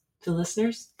emphasize to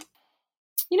listeners?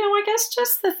 I guess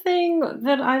just the thing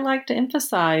that I like to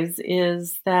emphasize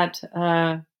is that,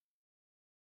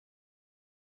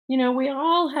 we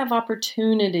all have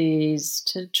opportunities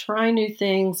to try new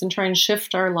things and try and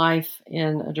shift our life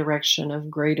in a direction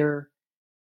of greater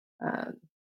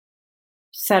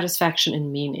satisfaction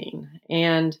and meaning.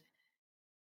 And,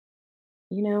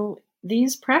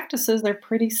 these practices, they're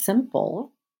pretty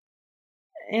simple,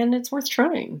 and it's worth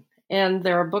trying. And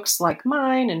there are books like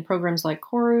mine and programs like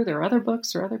Koru. There are other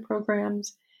books or other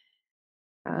programs.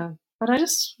 But I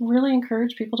just really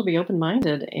encourage people to be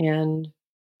open-minded and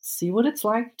see what it's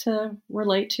like to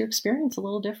relate to your experience a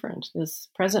little different. This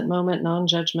present moment,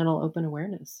 non-judgmental, open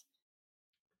awareness.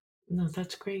 No,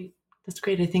 that's great. That's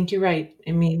great. I think you're right.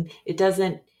 I mean, it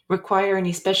doesn't require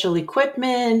any special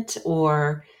equipment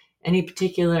or any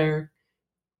particular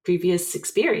previous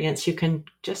experience. You can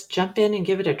just jump in and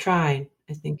give it a try.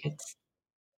 I think I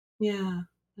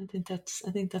think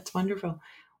that's wonderful.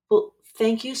 Well,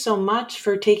 thank you so much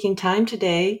for taking time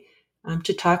today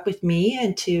to talk with me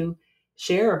and to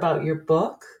share about your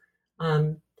book.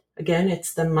 Again,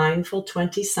 it's The Mindful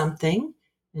 20-something,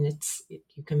 and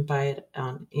you can buy it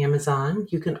on Amazon.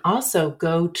 You can also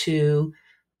go to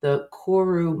the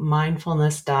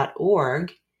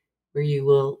KoruMindfulness.org, where you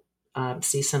will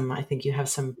see I think you have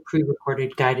some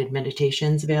pre-recorded guided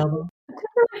meditations available.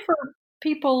 For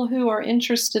people who are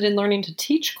interested in learning to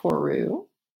teach Koru,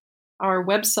 our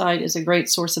website is a great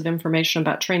source of information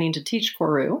about training to teach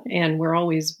Koru, and we're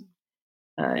always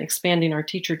expanding our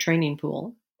teacher training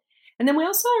pool. And then we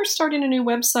also are starting a new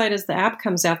website as the app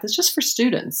comes out that's just for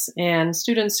students, and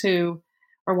students who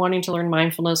are wanting to learn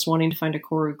mindfulness, wanting to find a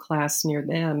Koru class near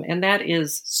them, and that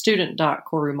is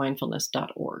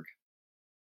student.korumindfulness.org.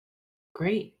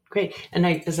 Great. And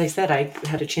as I said, I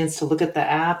had a chance to look at the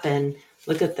app and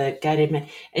look at the guided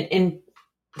and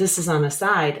this is on a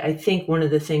side. I think one of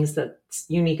the things that's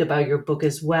unique about your book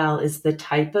as well is the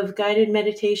type of guided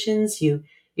meditations. You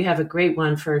have a great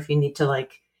one for if you need to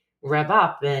rev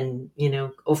up and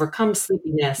overcome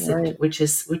sleepiness, right, which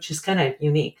is kind of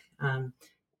unique.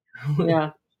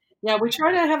 Yeah, we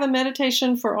try to have a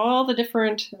meditation for all the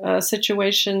different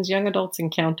situations young adults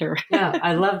encounter. Yeah,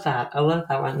 I love that. I love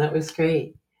that one. That was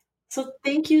great. So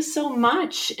thank you so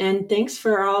much. And thanks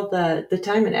for all the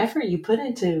time and effort you put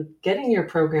into getting your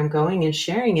program going and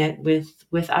sharing it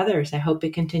with others. I hope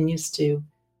it continues to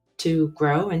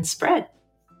grow and spread.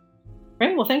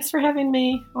 Great. Well, thanks for having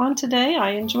me on today.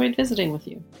 I enjoyed visiting with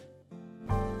you.